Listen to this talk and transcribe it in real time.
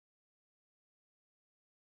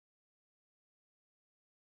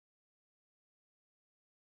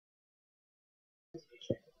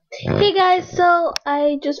Hey guys, so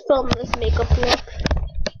I just filmed this makeup look.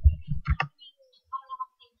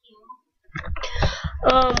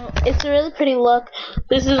 It's a really pretty look.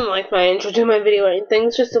 This isn't like my intro to my video or anything.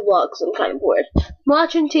 It's just a vlog, so I'm kind of bored. I'm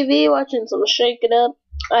watching TV, watching some Shake It Up.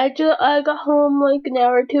 I got home like an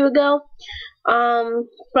hour or two ago.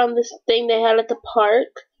 From this thing they had at the park.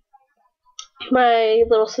 My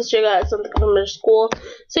little sister got something from her school,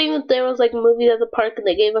 saying that there was like movies at the park, and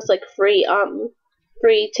they gave us like free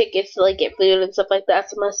tickets to like get food and stuff like that.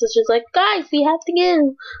 So my sister's like, guys, we have to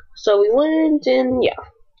go. So we went, and yeah.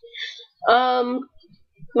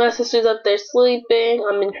 My sister's up there sleeping.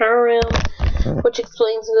 I'm in her room, which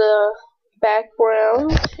explains the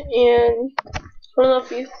background. And I don't know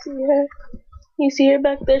if you see her. You see her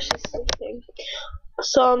back there? She's sleeping.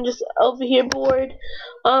 So I'm just over here bored.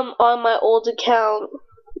 On my old account,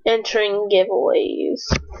 entering giveaways.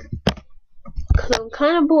 Cause I'm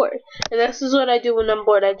kind of bored, and this is what I do when I'm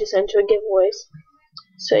bored. I just enter giveaways.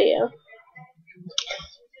 So yeah.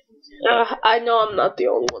 I know I'm not the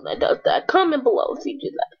only one that does that. Comment below if you do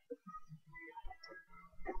that.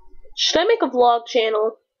 Should I make a vlog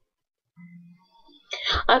channel?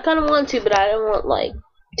 I kind of want to, but I don't want like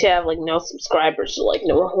to have like no subscribers or like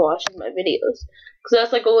no one watches my videos, because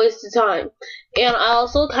that's like a waste of time. And I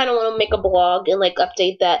also kind of want to make a blog and like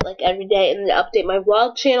update that like every day, and then update my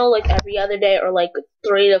vlog channel like every other day or like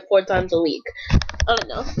 3 to 4 times a week. I don't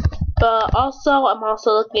know. But also, I'm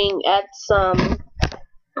also looking at some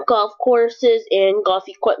golf courses and golf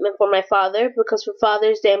equipment for my father, because for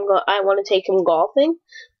Father's Day I want to take him golfing.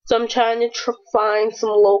 So I'm trying to find some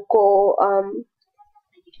local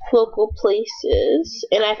places,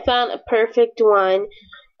 and I found a perfect one.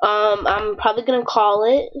 I'm probably gonna call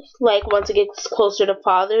it like once it gets closer to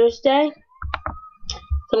Father's Day.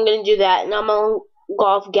 So I'm gonna do that, and I'm on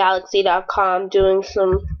golfgalaxy.com doing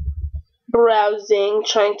some browsing,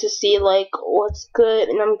 trying to see like what's good,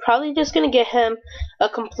 and I'm probably just gonna get him a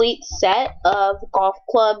complete set of golf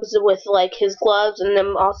clubs with like his gloves, and then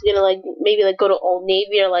I'm also gonna like maybe like go to Old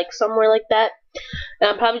Navy or like somewhere like that, and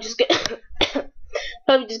I'm probably just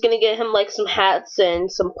gonna get him like some hats and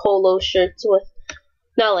some polo shirts with,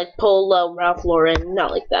 not like Polo, Ralph Lauren,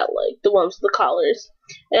 not like that, like the ones with the collars.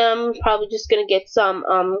 And I'm probably just gonna get some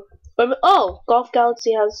Golf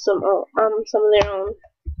Galaxy has some of their own,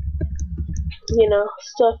 you know,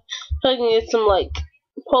 stuff. So I can get some like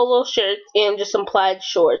polo shirts and just some plaid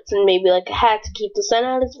shorts, and maybe like a hat to keep the sun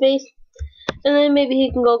out of his face. And then maybe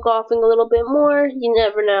he can go golfing a little bit more. You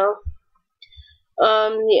never know.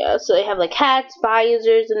 Yeah, so they have like hats,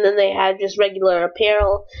 visors, and then they have just regular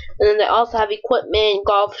apparel, and then they also have equipment,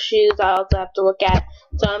 golf shoes I also have to look at.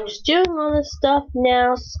 So I'm just doing all this stuff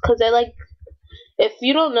now, because I like, if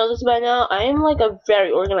you don't know this by now, I am like a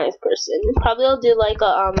very organized person. Probably I'll do like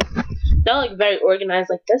a, not like very organized,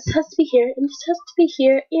 like this has to be here, and this has to be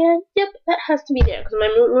here, and yep, that has to be there, because my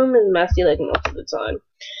room is messy like most of the time.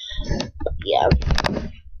 But yeah.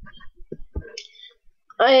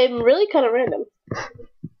 I'm really kind of random.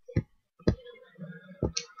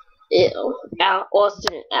 Ew.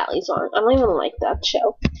 Austin and Allie's on. I don't even like that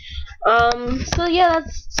show. So yeah,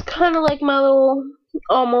 that's kind of like my little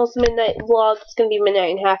almost midnight vlog. It's gonna be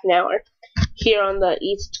midnight in half an hour here on the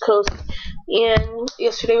East Coast. And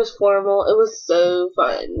yesterday was formal. It was so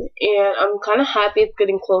fun, and I'm kind of happy it's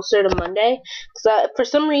getting closer to Monday, because for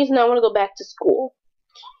some reason I want to go back to school.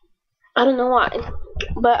 I don't know why,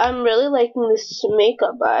 but I'm really liking this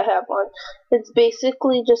makeup I have on. It's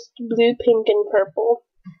basically just blue, pink, and purple.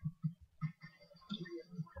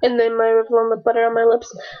 And then my Revlon lip butter on my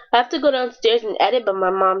lips. I have to go downstairs and edit, but my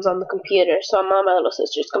mom's on the computer, so I'm on my little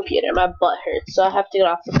sister's computer. My butt hurts, so I have to get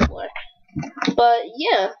off the floor. But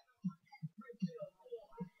yeah,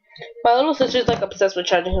 my little sister's like obsessed with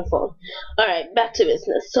charging her phone. Alright, back to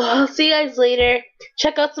business. So I'll see you guys later.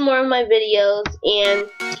 Check out some more of my videos, and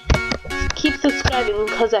keep subscribing,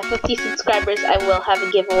 because at 50 subscribers I will have a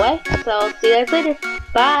giveaway. So I'll see you guys later.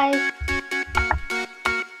 Bye!